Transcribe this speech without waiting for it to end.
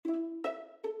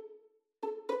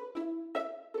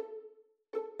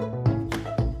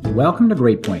Welcome to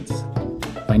Great Points,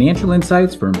 financial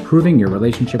insights for improving your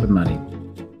relationship with money.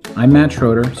 I'm Matt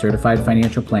Schroeder, Certified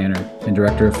Financial Planner and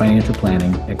Director of Financial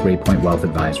Planning at Great Point Wealth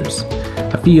Advisors,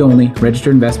 a fee-only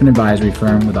registered investment advisory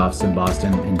firm with offices in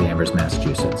Boston and Danvers,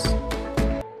 Massachusetts.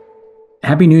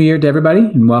 Happy New Year to everybody,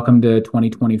 and welcome to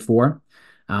 2024.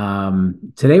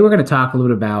 Today we're going to talk a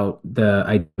little bit about the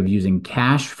idea of using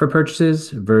cash for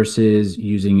purchases versus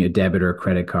using a debit or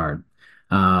credit card.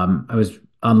 I was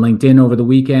on LinkedIn over the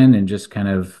weekend and just kind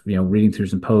of, reading through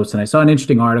some posts, and I saw an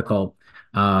interesting article,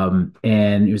 and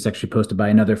it was actually posted by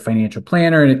another financial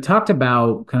planner, and it talked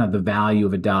about kind of the value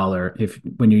of a dollar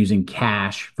when you're using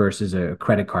cash versus a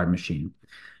credit card machine.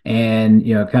 And,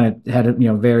 kind of had,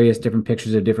 various different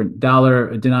pictures of different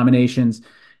dollar denominations.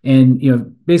 And,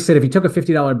 basically said if you took a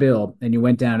 $50 bill and you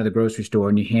went down to the grocery store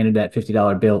and you handed that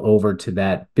 $50 bill over to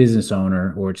that business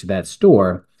owner or to that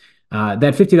store, that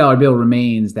 $50 bill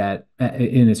remains that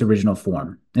in its original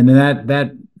form. And then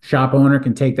that shop owner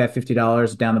can take that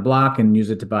 $50 down the block and use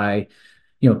it to buy,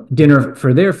 dinner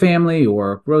for their family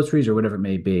or groceries or whatever it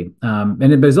may be.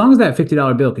 But as long as that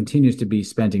 $50 bill continues to be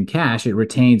spent in cash, it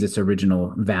retains its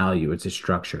original value, its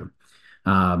structure.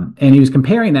 And he was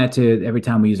comparing that to every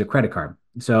time we use a credit card.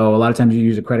 So a lot of times you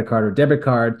use a credit card or debit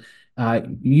card,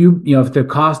 if the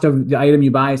cost of the item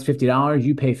you buy is $50,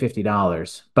 you pay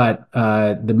 $50. But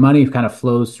the money kind of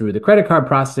flows through the credit card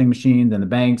processing machines, and the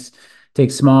banks take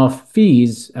small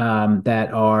fees that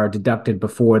are deducted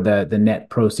before the net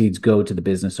proceeds go to the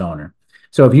business owner.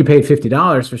 So if you paid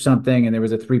 $50 for something and there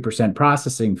was a 3%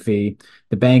 processing fee,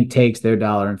 the bank takes their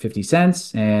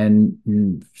 $1.50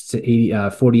 and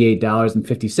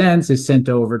 $48.50 is sent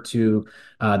over to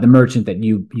the merchant that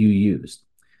you used.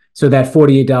 So that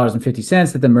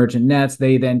 $48.50 that the merchant nets,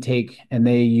 they then take and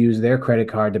they use their credit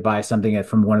card to buy something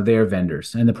from one of their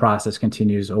vendors. And the process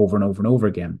continues over and over and over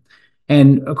again.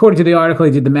 And according to the article,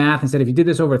 he did the math and said if you did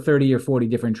this over 30 or 40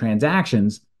 different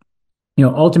transactions,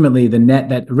 ultimately the net,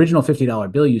 that original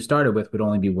 $50 bill you started with would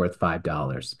only be worth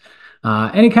 $5.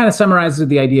 And it kind of summarizes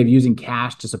the idea of using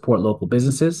cash to support local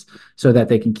businesses so that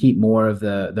they can keep more of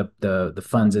the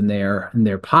funds in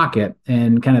their pocket,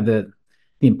 and kind of the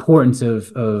importance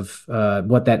of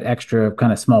what that extra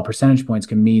kind of small percentage points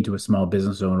can mean to a small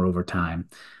business owner over time.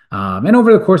 And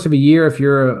over the course of a year, if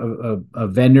you're a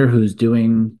vendor who's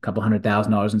doing a couple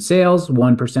 $100,000 in sales,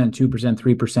 1%,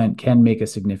 2%, 3% can make a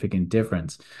significant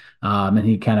difference. And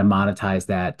he kind of monetized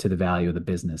that to the value of the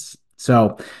business.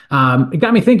 So it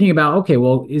got me thinking about, okay,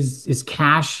 well, is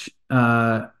cash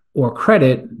or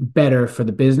credit better for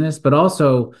the business, but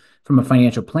also from a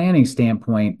financial planning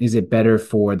standpoint, is it better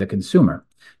for the consumer?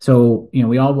 So,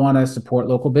 we all want to support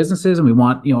local businesses and we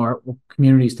want, our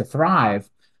communities to thrive.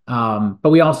 But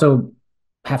we also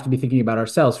have to be thinking about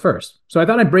ourselves first. So I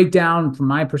thought I'd break down from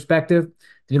my perspective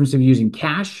the difference of using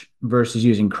cash versus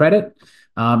using credit.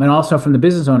 And also from the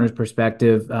business owner's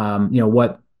perspective,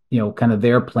 what, kind of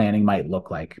their planning might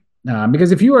look like.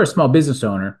 Because if you are a small business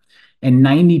owner and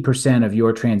 90% of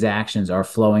your transactions are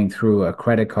flowing through a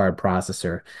credit card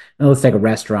processor, and let's take a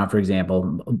restaurant, for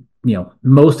example,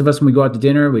 most of us, when we go out to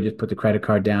dinner, we just put the credit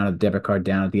card down or the debit card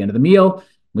down at the end of the meal.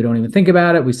 We don't even think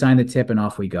about it. We sign the tip and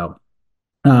off we go.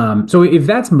 So if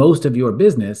that's most of your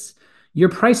business, your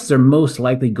prices are most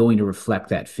likely going to reflect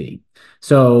that fee.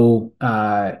 So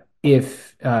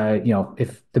if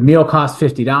the meal costs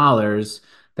 $50,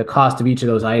 the cost of each of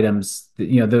those items,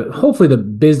 hopefully the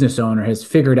business owner has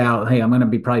figured out, hey, I'm going to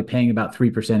be probably paying about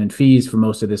 3% in fees for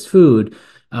most of this food.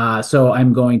 So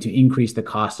I'm going to increase the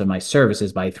cost of my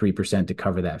services by 3% to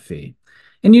cover that fee.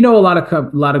 And a lot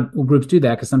of groups do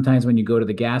that because sometimes when you go to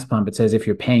the gas pump, it says if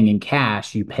you're paying in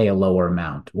cash, you pay a lower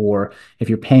amount. Or if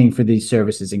you're paying for these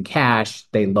services in cash,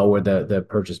 they lower the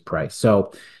purchase price.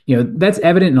 So, that's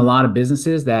evident in a lot of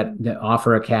businesses that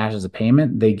offer a cash as a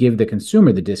payment. They give the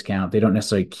consumer the discount. They don't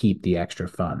necessarily keep the extra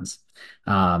funds.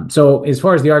 So as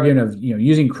far as the argument of,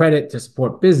 using credit to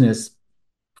support business,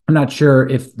 I'm not sure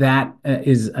if that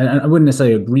I wouldn't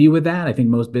necessarily agree with that. I think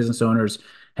most business owners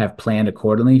have planned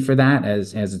accordingly for that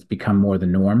as it's become more the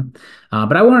norm.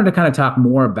 But I wanted to kind of talk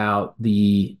more about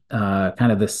the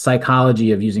kind of the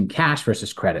psychology of using cash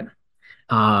versus credit,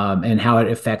 and how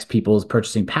it affects people's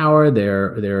purchasing power,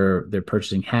 their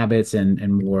purchasing habits,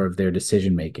 and more of their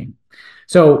decision making.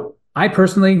 So I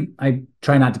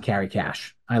try not to carry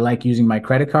cash. I like using my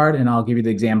credit card, and I'll give you the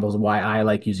examples of why I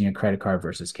like using a credit card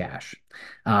versus cash.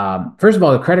 First of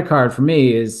all, the credit card for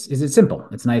me is it's simple.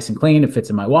 It's nice and clean. It fits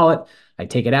in my wallet. I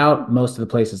take it out. Most of the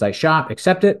places I shop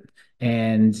accept it.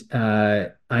 And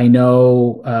I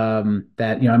know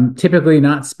that I'm typically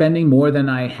not spending more than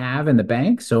I have in the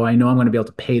bank, so I know I'm going to be able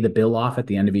to pay the bill off at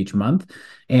the end of each month.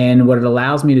 And what it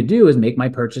allows me to do is make my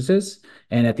purchases,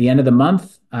 and at the end of the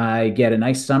month, I get a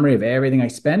nice summary of everything I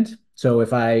spent. So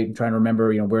if I'm trying to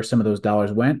remember, where some of those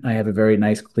dollars went, I have a very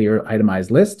nice, clear,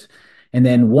 itemized list. And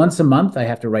then once a month, I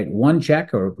have to write one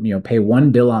check or pay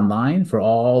one bill online for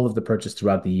all of the purchase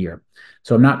throughout the year.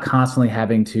 So I'm not constantly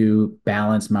having to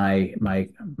balance my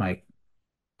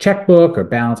checkbook or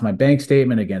balance my bank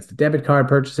statement against the debit card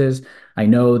purchases. I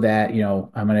know that,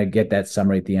 I'm going to get that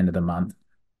summary at the end of the month.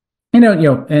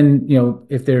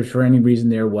 If there's for any reason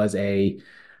there was a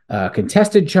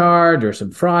contested charge or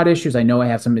some fraud issues, I know I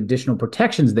have some additional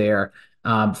protections there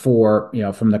for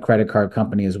from the credit card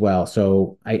company as well.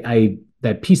 So I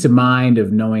that peace of mind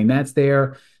of knowing that's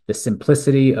there, the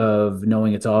simplicity of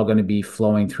knowing it's all going to be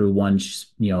flowing through one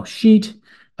sheet,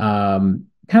 kind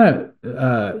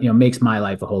of makes my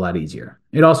life a whole lot easier.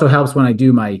 It also helps when I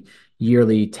do my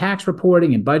yearly tax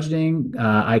reporting and budgeting.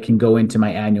 I can go into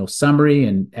my annual summary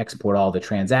and export all the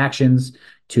transactions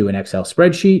to an Excel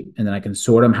spreadsheet, and then I can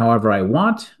sort them however I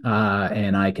want,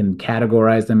 and I can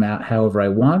categorize them out however I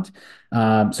want.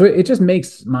 So it just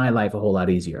makes my life a whole lot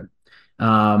easier.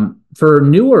 For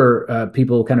newer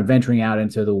people kind of venturing out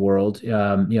into the world,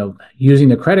 using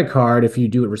the credit card, if you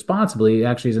do it responsibly,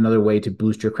 actually is another way to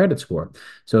boost your credit score.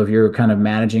 So if you're kind of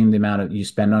managing the amount of you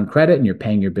spend on credit and you're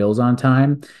paying your bills on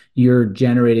time, you're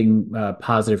generating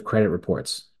positive credit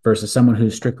reports versus someone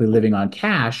who's strictly living on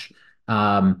cash.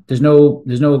 There's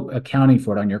no accounting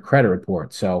for it on your credit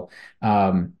report. So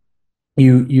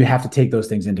you have to take those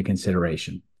things into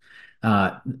consideration.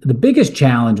 The biggest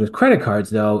challenge with credit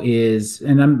cards, though, is,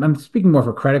 and I'm speaking more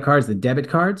for credit cards than debit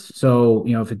cards. So,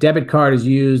 if a debit card is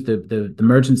used, the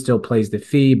merchant still pays the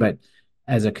fee, but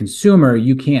as a consumer,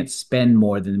 you can't spend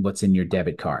more than what's in your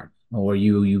debit card, or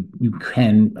you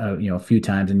can, a few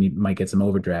times, and you might get some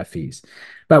overdraft fees.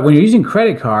 But when you're using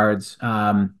credit cards,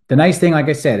 the nice thing, like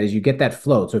I said, is you get that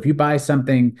float. So if you buy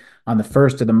something on the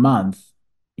first of the month,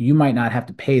 you might not have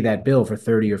to pay that bill for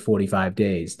 30 or 45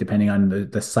 days, depending on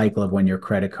the cycle of when your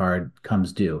credit card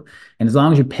comes due. And as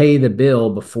long as you pay the bill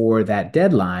before that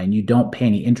deadline, you don't pay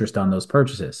any interest on those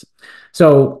purchases.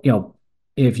 So,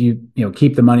 if you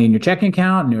keep the money in your checking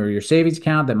account or your savings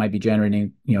account that might be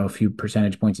generating a few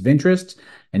percentage points of interest,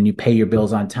 and you pay your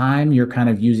bills on time, you're kind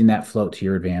of using that float to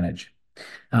your advantage.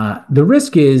 The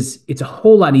risk is it's a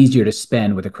whole lot easier to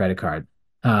spend with a credit card.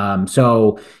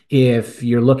 So if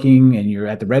you're looking and you're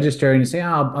at the register and you say,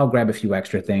 oh, I'll grab a few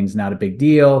extra things, not a big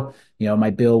deal. My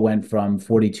bill went from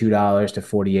 $42 to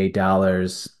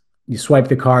 $48. You swipe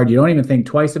the card, you don't even think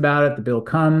twice about it. The bill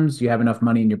comes, you have enough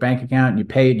money in your bank account, and you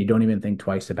pay it, you don't even think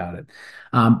twice about it.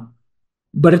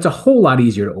 But it's a whole lot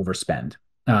easier to overspend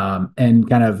and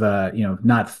kind of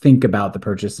not think about the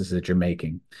purchases that you're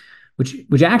making,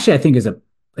 which actually I think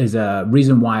is a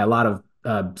reason why a lot of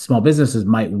small businesses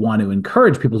might want to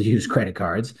encourage people to use credit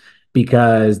cards,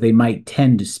 because they might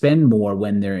tend to spend more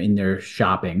when they're in their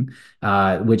shopping.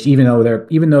 Which even though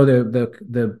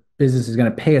the business is going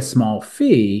to pay a small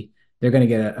fee, they're going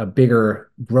to get a bigger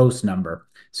gross number.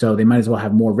 So they might as well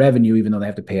have more revenue, even though they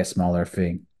have to pay a smaller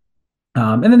fee.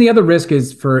 And then the other risk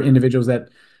is for individuals that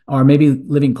are maybe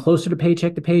living closer to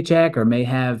paycheck, or may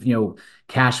have,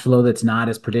 cash flow that's not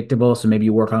as predictable. So maybe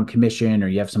you work on commission, or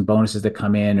you have some bonuses that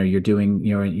come in, or you're doing,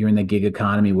 you're in the gig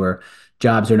economy where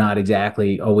jobs are not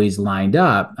exactly always lined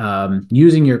up.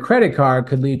 Using your credit card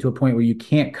could lead to a point where you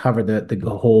can't cover the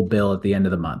whole bill at the end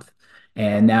of the month.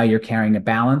 And now you're carrying a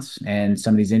balance, and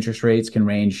some of these interest rates can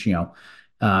range, in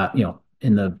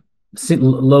the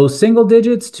low single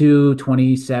digits to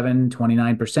 27,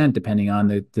 29%, depending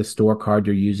on the store card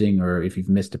you're using, or if you've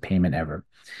missed a payment ever.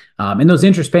 And those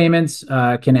interest payments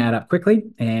can add up quickly,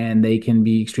 and they can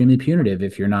be extremely punitive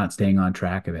if you're not staying on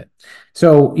track of it.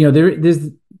 So,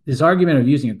 there's this argument of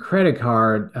using a credit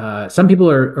card. Some people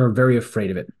are very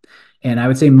afraid of it. And I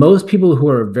would say most people who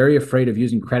are very afraid of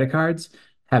using credit cards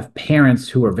have parents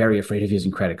who are very afraid of using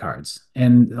credit cards.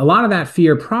 And a lot of that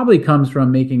fear probably comes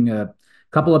from making a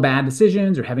couple of bad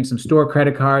decisions, or having some store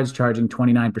credit cards charging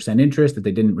 29% interest that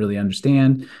they didn't really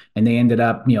understand. And they ended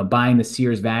up, buying the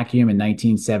Sears vacuum in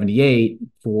 1978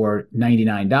 for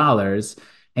 $99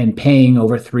 and paying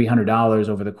over $300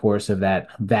 over the course of that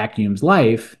vacuum's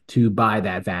life to buy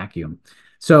that vacuum.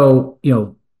 So,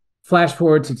 flash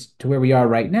forward to where we are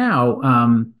right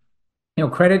now.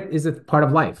 Credit is a part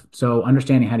of life. So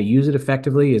understanding how to use it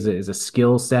effectively is a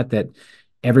skill set that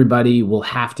everybody will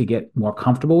have to get more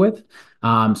comfortable with.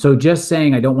 So just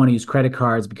saying I don't want to use credit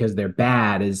cards because they're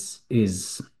bad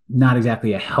is not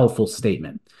exactly a helpful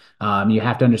statement. You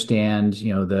have to understand,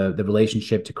 the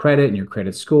relationship to credit and your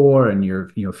credit score and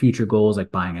your future goals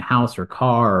like buying a house or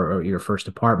car or your first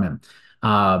apartment.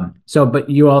 But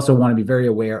you also want to be very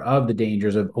aware of the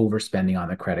dangers of overspending on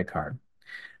the credit card.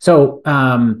 So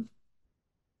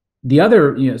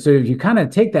so if you kind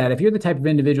of take that, if you're the type of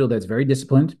individual that's very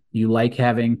disciplined, you like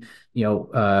having,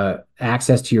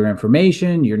 access to your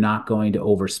information, you're not going to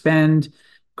overspend.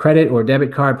 Credit or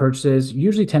debit card purchases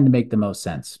usually tend to make the most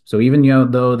sense. So even,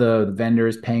 though the vendor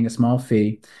is paying a small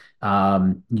fee,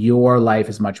 your life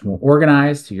is much more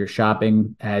organized. You're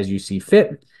shopping as you see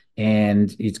fit,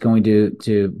 and it's going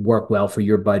to work well for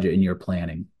your budget and your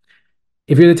planning.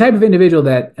 If you're the type of individual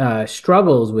that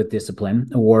struggles with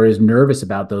discipline or is nervous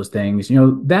about those things,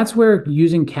 that's where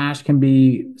using cash can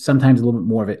be sometimes a little bit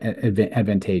more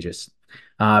advantageous.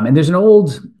 And there's an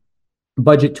old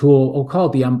budget tool, we'll call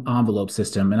it the envelope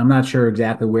system. And I'm not sure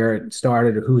exactly where it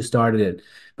started or who started it.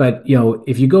 But,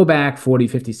 if you go back 40,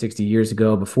 50, 60 years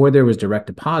ago, before there was direct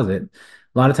deposit,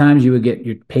 a lot of times you would get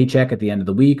your paycheck at the end of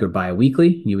the week or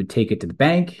bi-weekly. You would take it to the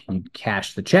bank, you'd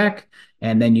cash the check,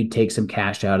 and then you'd take some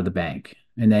cash out of the bank.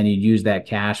 And then you'd use that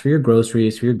cash for your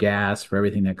groceries, for your gas, for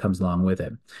everything that comes along with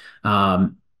it.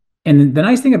 And the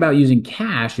nice thing about using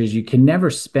cash is you can never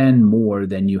spend more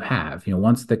than you have.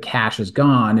 Once the cash is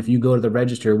gone, if you go to the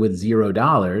register with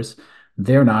 $0,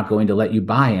 they're not going to let you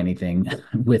buy anything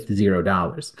with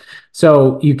 $0.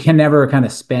 So you can never kind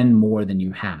of spend more than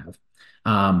you have.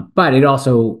 But it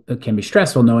also can be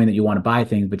stressful knowing that you want to buy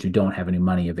things, but you don't have any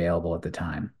money available at the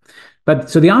time.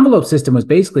 But so the envelope system was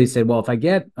basically said, well, if I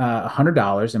get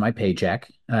 $100 in my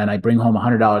paycheck and I bring home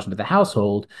 $100 into the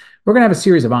household, we're going to have a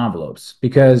series of envelopes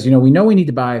because, we know we need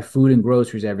to buy food and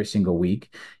groceries every single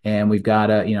week. And we've got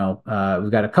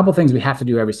we've got a couple things we have to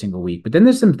do every single week. But then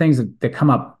there's some things that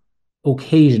come up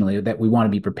occasionally that we want to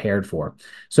be prepared for.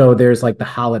 So there's like the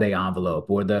holiday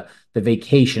envelope or the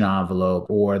vacation envelope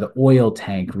or the oil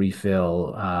tank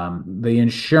refill, the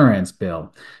insurance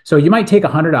bill. So you might take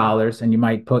 $100 and you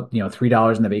might put,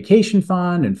 $3 in the vacation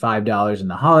fund and $5 in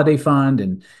the holiday fund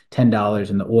and $10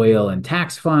 in the oil and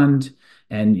tax fund.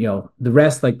 And, the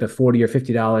rest, like the $40 or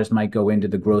 $50 might go into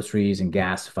the groceries and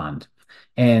gas fund.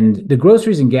 And the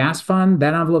groceries and gas fund,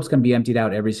 that envelope's going to be emptied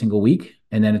out every single week,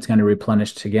 and then it's going to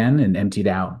replenish again and emptied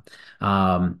out.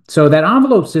 So that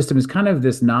envelope system is kind of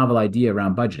this novel idea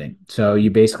around budgeting. So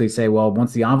you basically say, well,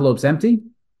 once the envelope's empty,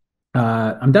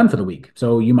 I'm done for the week.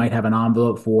 So you might have an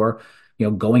envelope for,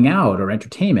 going out or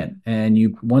entertainment.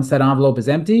 And once that envelope is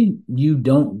empty, you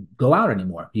don't go out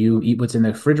anymore. You eat what's in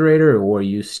the refrigerator, or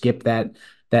you skip that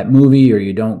movie, or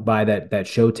you don't buy that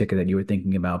show ticket that you were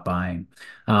thinking about buying.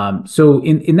 So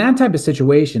in that type of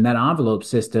situation, that envelope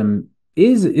system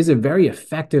is a very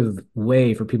effective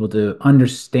way for people to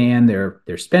understand their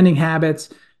spending habits,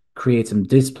 create some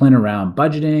discipline around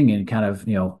budgeting and kind of,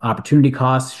 opportunity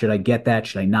costs. Should I get that?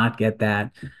 Should I not get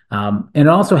that? And it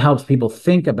also helps people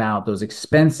think about those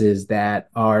expenses that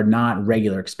are not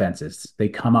regular expenses. They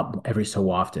come up every so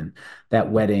often.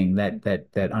 That wedding,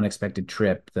 that unexpected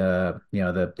trip, the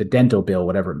dental bill,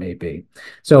 whatever it may be.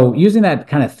 So using that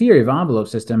kind of theory of envelope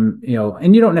system,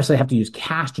 and you don't necessarily have to use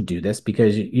cash to do this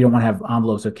because you don't want to have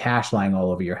envelopes of cash lying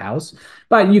all over your house,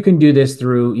 but you can do this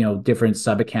through, different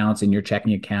sub accounts in your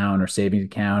checking account or savings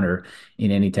account or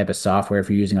in any type of software if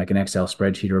you're using like an Excel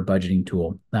spreadsheet or a budgeting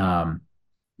tool.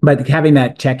 But having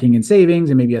that checking and savings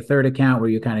and maybe a third account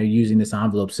where you're kind of using this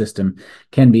envelope system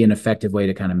can be an effective way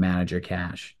to kind of manage your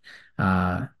cash.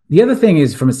 The other thing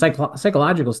is from a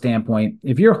psychological standpoint,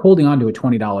 if you're holding on to a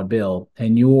 $20 bill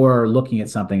and you're looking at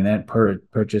something and that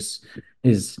purchase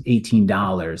is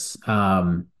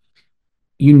 $18,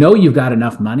 you've got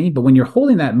enough money, but when you're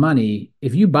holding that money,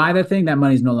 if you buy that thing, that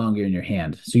money's no longer in your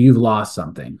hand. So you've lost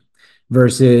something.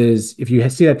 Versus if you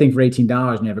see that thing for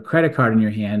 $18 and you have a credit card in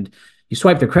your hand, you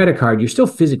swipe the credit card, you're still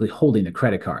physically holding the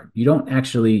credit card. You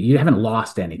haven't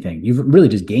lost anything. You've really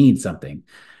just gained something.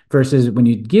 Versus when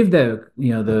you give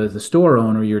the store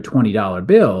owner your $20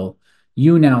 bill,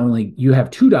 you have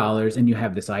 $2 and you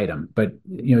have this item, but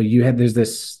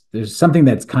there's something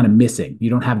that's kind of missing. You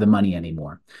don't have the money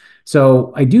anymore.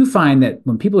 So I do find that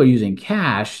when people are using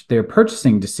cash, their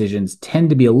purchasing decisions tend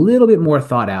to be a little bit more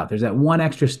thought out. There's that one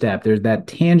extra step. There's that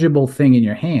tangible thing in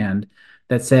your hand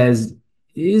that says,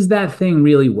 is that thing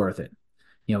really worth it?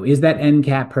 Is that end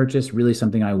cap purchase really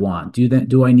something I want?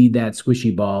 Do I need that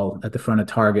squishy ball at the front of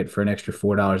Target for an extra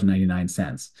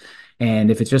 $4.99?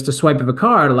 And if it's just a swipe of a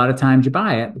card, a lot of times you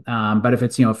buy it. But if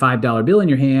it's a $5 bill in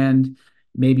your hand,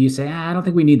 maybe you say, I don't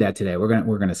think we need that today.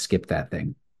 We're gonna skip that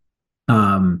thing.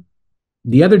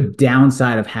 The other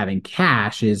downside of having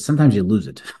cash is sometimes you lose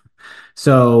it.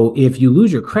 So if you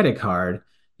lose your credit card,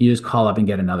 you just call up and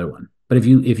get another one. But if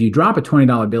you drop a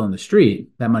 $20 bill in the street,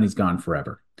 that money's gone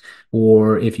forever.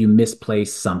 Or if you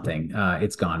misplace something,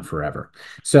 it's gone forever.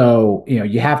 So,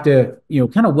 you have to,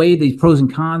 kind of weigh the pros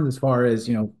and cons as far as,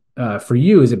 for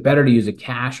you, is it better to use a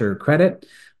cash or credit?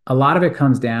 A lot of it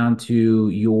comes down to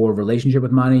your relationship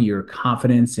with money, your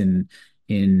confidence in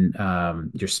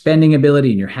your spending ability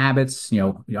and your habits.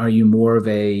 Are you more of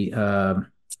a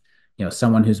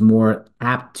someone who's more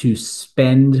apt to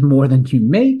spend more than you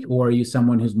make, or are you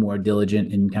someone who's more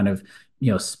diligent and kind of,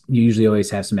 you usually always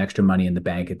have some extra money in the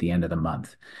bank at the end of the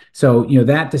month? So,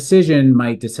 that decision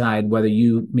might decide whether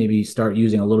you maybe start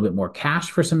using a little bit more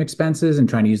cash for some expenses and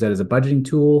trying to use that as a budgeting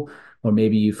tool, or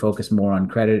maybe you focus more on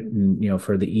credit and,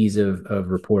 for the ease of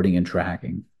reporting and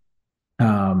tracking.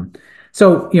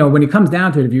 So, when it comes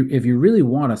down to it, if you really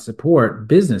want to support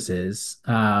businesses,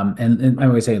 and I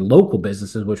would say local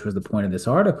businesses, which was the point of this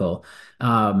article,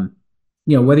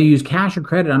 whether you use cash or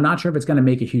credit, I'm not sure if it's going to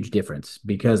make a huge difference,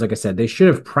 because, like I said, they should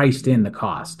have priced in the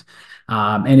cost.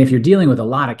 And if you're dealing with a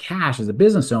lot of cash as a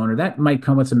business owner, that might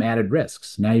come with some added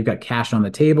risks. Now you've got cash on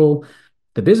the table.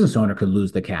 The business owner could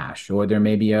lose the cash, or there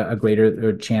may be a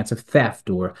greater chance of theft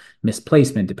or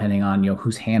misplacement, depending on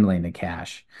who's handling the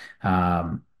cash.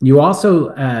 You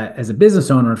also, as a business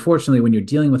owner, unfortunately, when you're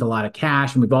dealing with a lot of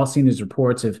cash, and we've all seen these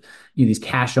reports of these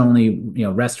cash-only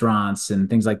restaurants and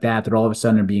things like that all of a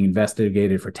sudden are being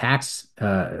investigated for tax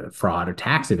fraud or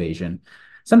tax evasion.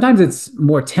 Sometimes it's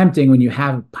more tempting when you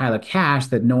have a pile of cash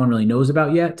that no one really knows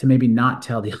about yet to maybe not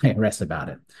tell the IRS about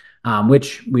it.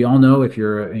 Which we all know, if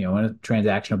you're in a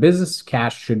transactional business,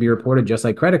 cash should be reported just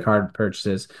like credit card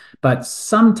purchases. But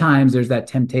sometimes there's that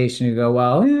temptation to go,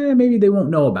 well, maybe they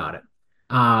won't know about it.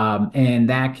 And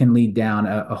that can lead down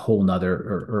a whole nother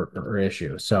or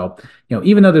issue. So,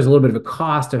 even though there's a little bit of a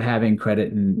cost of having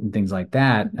credit and things like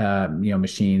that,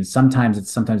 machines, sometimes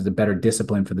it's the better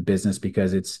discipline for the business,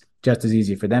 because it's just as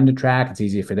easy for them to track. It's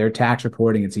easier for their tax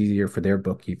reporting. It's easier for their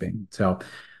bookkeeping. So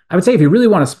I would say, if you really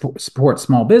want to support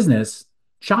small business,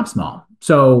 shop small.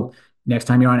 So next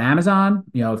time you're on Amazon,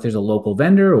 if there's a local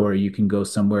vendor, or you can go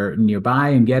somewhere nearby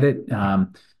and get it,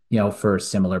 for a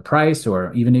similar price,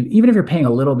 or even if you're paying a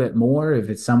little bit more, if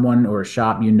it's someone or a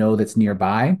shop that's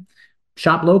nearby,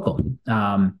 shop local.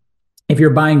 If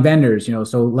you're buying vendors,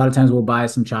 so a lot of times we'll buy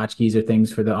some tchotchkes or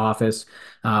things for the office.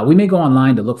 We may go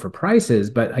online to look for prices,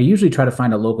 but I usually try to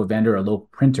find a local vendor or a local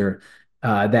printer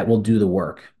that will do the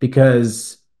work,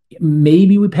 because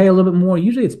maybe we pay a little bit more.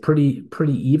 Usually it's pretty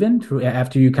even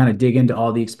after you kind of dig into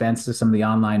all the expenses of some of the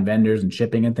online vendors and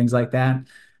shipping and things like that.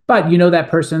 But that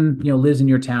person lives in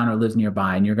your town or lives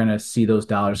nearby, and you're going to see those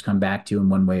dollars come back to you in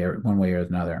one way or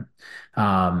another.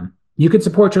 You could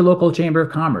support your local chamber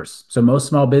of commerce. So most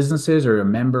small businesses are a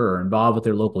member or involved with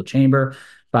their local chamber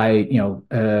by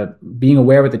being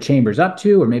aware what the chamber's up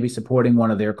to, or maybe supporting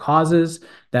one of their causes.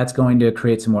 That's going to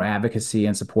create some more advocacy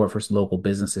and support for local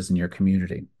businesses in your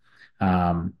community.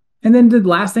 And then the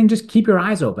last thing, just keep your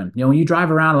eyes open. When you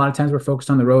drive around, a lot of times we're focused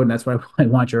on the road, and that's why I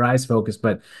want your eyes focused.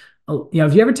 But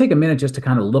if you ever take a minute just to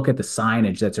kind of look at the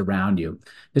signage that's around you,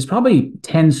 there's probably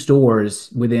 10 stores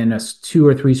within a 2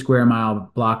 or 3 square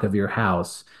mile block of your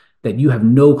house that you have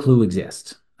no clue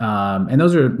exist. And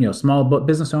those are, small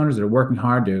business owners that are working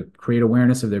hard to create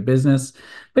awareness of their business.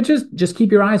 But just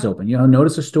keep your eyes open.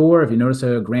 Notice a store. If you notice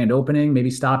a grand opening,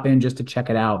 maybe stop in just to check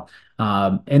it out.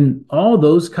 And all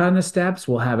those kind of steps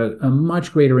will have a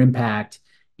much greater impact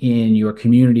in your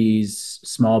community's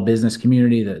small business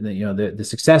community, the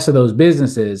success of those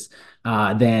businesses,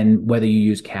 than whether you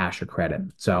use cash or credit.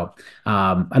 So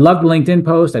I loved the LinkedIn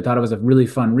post. I thought it was a really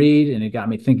fun read, and it got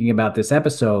me thinking about this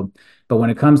episode. But when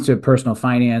it comes to personal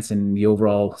finance and the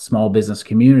overall small business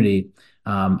community,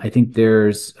 I think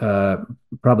there's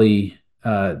probably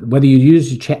whether you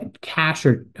use cash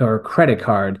or credit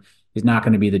card is not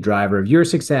going to be the driver of your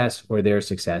success or their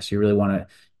success. You really want to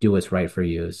do what's right for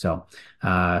you. So,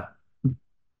 I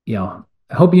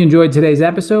hope you enjoyed today's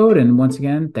episode. And once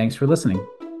again, thanks for listening.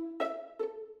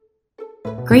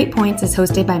 Great Points is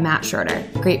hosted by Matt Schroeder.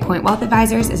 Great Point Wealth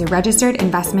Advisors is a registered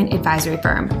investment advisory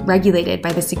firm regulated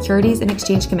by the Securities and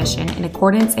Exchange Commission in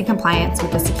accordance and compliance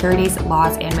with the securities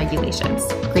laws and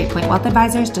regulations. Great Point Wealth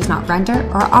Advisors does not render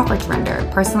or offer to render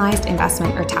personalized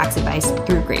investment or tax advice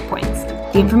through Great Points.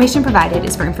 The information provided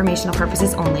is for informational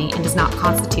purposes only and does not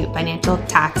constitute financial,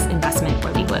 tax, investment,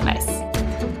 or legal advice.